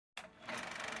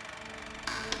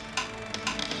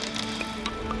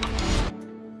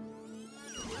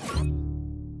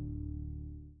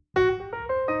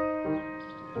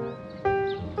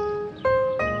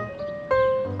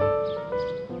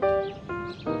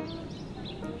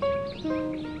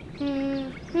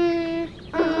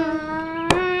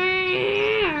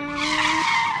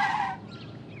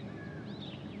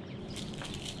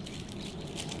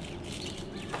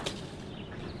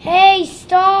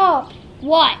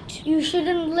what? You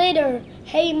shouldn't litter.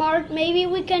 Hey Mark, maybe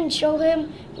we can show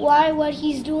him why what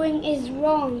he's doing is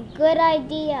wrong. Good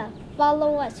idea.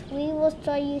 Follow us. We will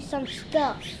show you some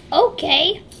stuff.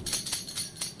 Okay.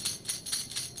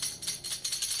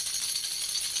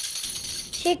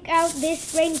 Check out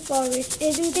this rainforest.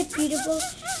 Isn't it beautiful?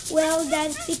 Well,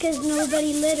 that's because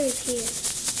nobody litters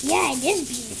here. Yeah, it is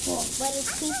beautiful. But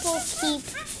if people keep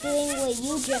doing what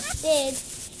you just did,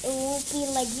 it won't be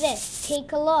like this.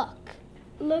 Take a look.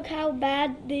 Look how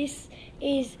bad this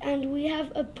is, and we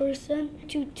have a person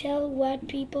to tell what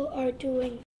people are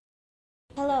doing.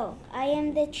 Hello, I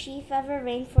am the chief of a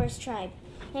rainforest tribe,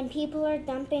 and people are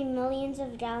dumping millions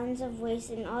of gallons of waste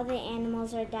and all the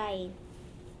animals are dying.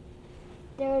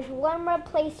 There's one more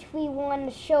place we want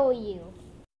to show you.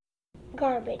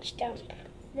 Garbage dump.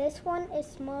 This one is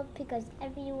small because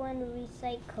everyone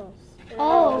recycles.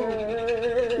 Oh,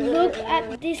 look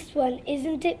at this one.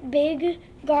 Isn't it big?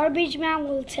 Garbage man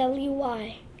will tell you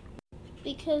why.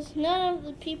 Because none of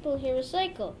the people here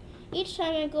recycle. Each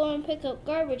time I go and pick up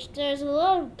garbage, there's a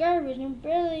lot of garbage and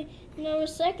barely no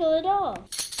recycle at all.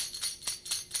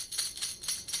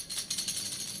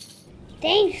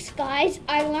 Thanks, guys.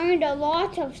 I learned a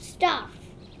lot of stuff.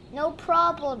 No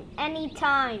problem,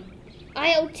 anytime.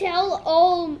 I'll tell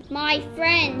all my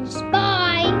friends.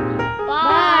 Bye.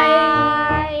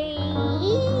 Bye.